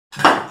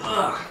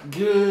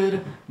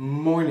Good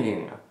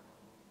morning.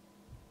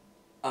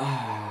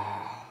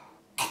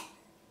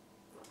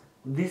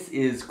 This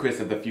is Chris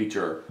of the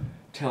future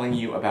telling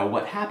you about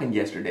what happened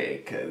yesterday,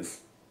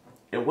 because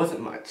it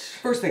wasn't much.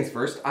 First things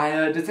first,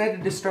 I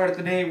decided to start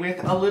the day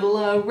with a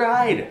little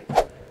ride.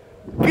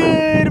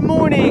 Good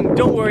morning!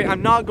 Don't worry,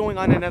 I'm not going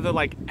on another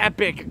like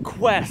epic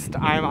quest.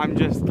 I'm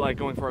just like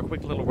going for a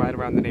quick little ride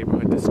around the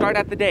neighborhood to start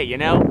out the day, you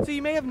know? So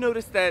you may have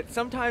noticed that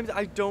sometimes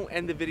I don't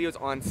end the videos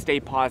on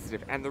stay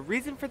positive, and the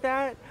reason for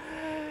that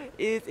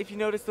is if you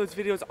notice those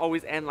videos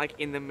always end like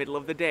in the middle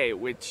of the day,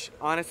 which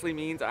honestly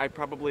means I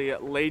probably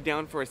laid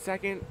down for a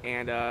second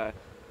and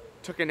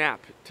took a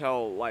nap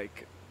till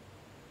like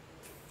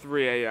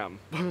 3 a.m.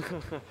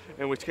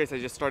 in which case I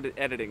just started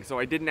editing, so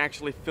I didn't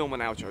actually film an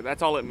outro.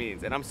 That's all it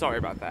means, and I'm sorry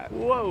about that.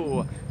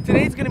 Whoa!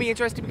 Today's gonna be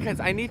interesting because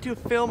I need to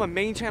film a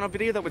main channel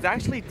video that was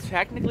actually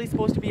technically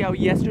supposed to be out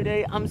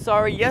yesterday. I'm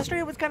sorry,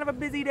 yesterday was kind of a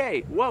busy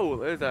day. Whoa,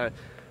 there's a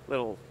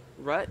little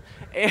rut.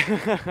 I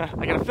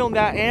gotta film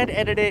that and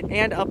edit it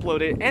and upload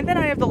it, and then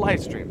I have the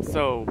live stream,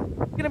 so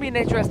it's gonna be an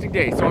interesting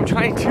day. So I'm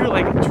trying to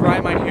like dry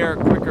my hair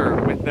quicker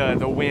with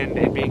the wind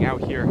and being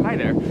out here. Hi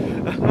there.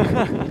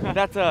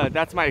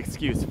 That's my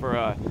excuse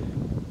for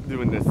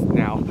doing this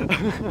now.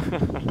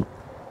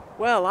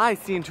 Well, I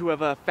seem to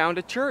have found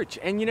a church,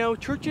 and you know,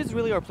 churches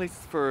really are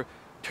places for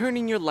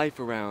turning your life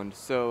around.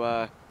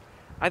 So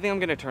I think I'm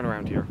gonna turn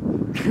around here.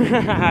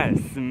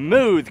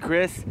 Smooth,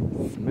 Chris.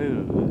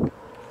 Smooth.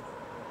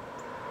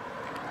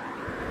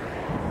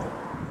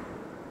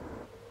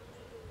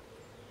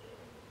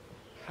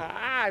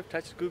 I've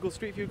touched Google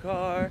Street View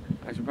car.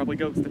 I should probably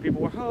go because the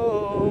people were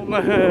home.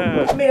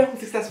 I made it home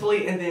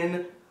successfully, and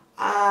then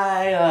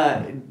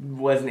I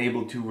wasn't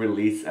able to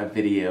release a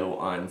video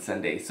on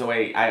Sunday, so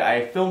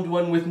I filmed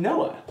one with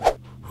Noah.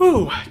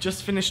 Whew,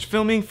 just finished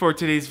filming for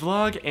today's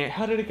vlog, and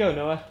how did it go,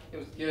 Noah? It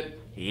was good.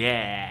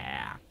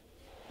 Yeah.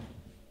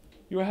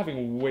 You were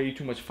having way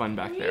too much fun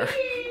back there.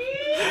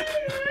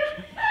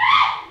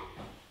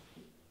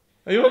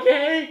 Are you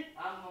okay?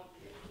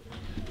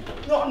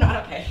 No, I'm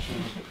not okay.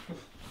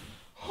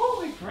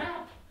 Holy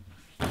crap!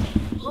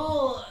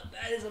 Oh,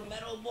 that is a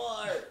metal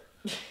bar.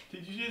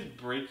 Did you just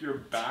break your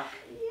back?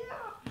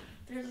 Yeah,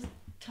 there's a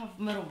tough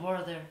metal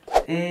bar there.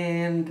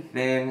 And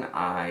then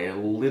I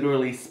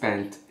literally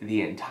spent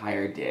the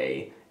entire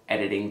day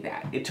editing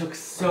that. It took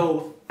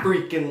so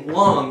freaking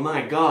long,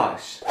 my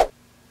gosh.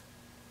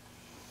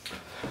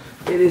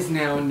 It is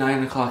now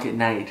 9 o'clock at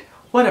night.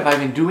 What have I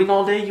been doing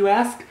all day, you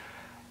ask?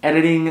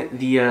 Editing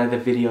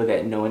the video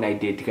that Noah and I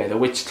did together,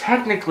 which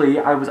technically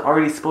I was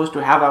already supposed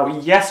to have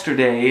out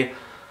yesterday.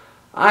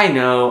 I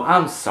know,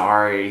 I'm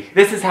sorry.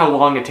 This is how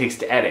long it takes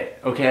to edit,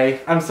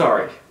 okay? I'm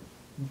sorry.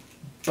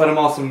 But I'm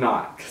also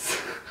not,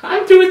 'cause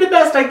I'm doing the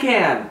best I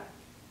can.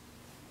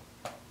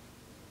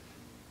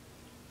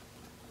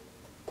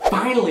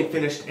 Finally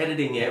finished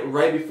editing it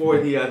right before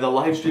the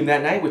live stream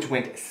that night, which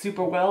went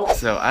super well.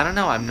 So, I don't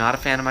know, I'm not a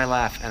fan of my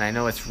laugh, and I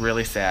know it's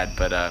really sad,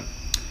 but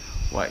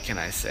what can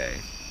I say?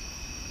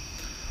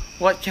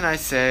 What can I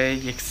say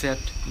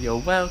except you're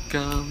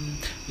welcome,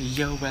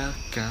 you're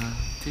welcome,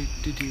 do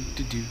do do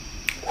do do.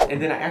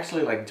 And then I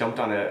actually like jumped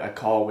on a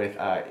call with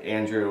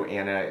Andrew,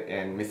 Anna,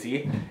 and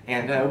Missy,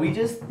 and we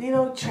just, you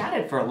know,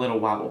 chatted for a little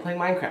while while playing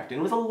Minecraft, and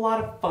it was a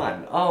lot of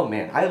fun. Oh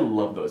man, I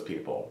love those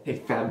people. Hey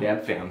Fab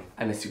Dab fam,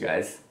 I miss you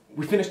guys.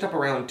 We finished up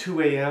around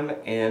 2 a.m.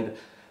 and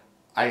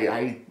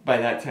I by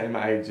that time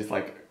I just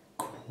like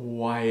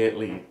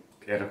quietly,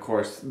 and of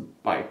course,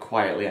 by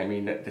quietly, I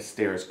mean that the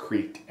stairs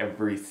creaked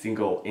every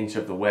single inch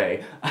of the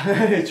way.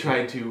 I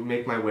tried to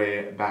make my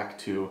way back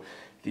to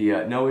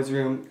the Noah's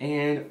room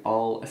and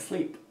fall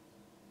asleep.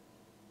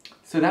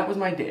 So that was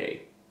my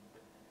day.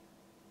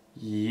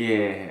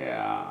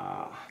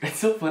 Yeah. It's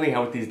so funny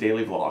how with these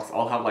daily vlogs,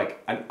 I'll have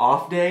like an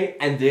off day,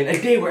 and then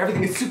a day where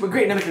everything is super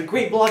great and I make a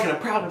great vlog and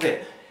I'm proud of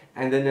it.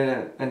 And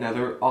then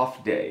another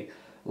off day.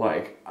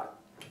 Like,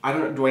 I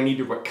don't know, do I need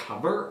to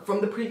recover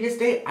from the previous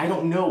day? I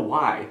don't know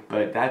why,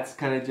 but that's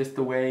kind of just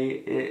the way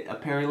it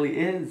apparently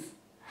is.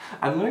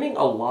 I'm learning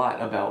a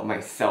lot about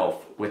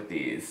myself with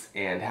these,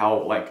 and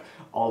how like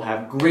I'll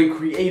have great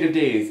creative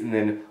days and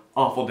then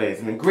awful days,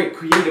 and then great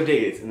creative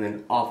days and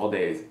then awful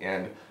days,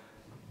 and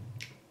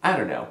I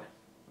don't know.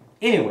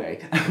 Anyway,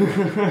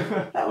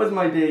 that was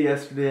my day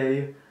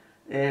yesterday,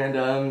 and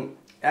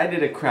I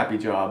did a crappy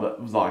job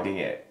vlogging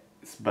it,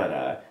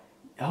 but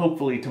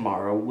hopefully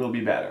tomorrow will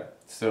be better.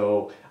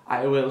 So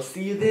I will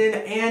see you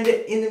then, and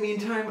in the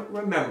meantime,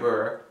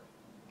 remember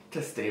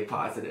to stay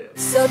positive.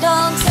 So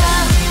don't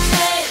stop.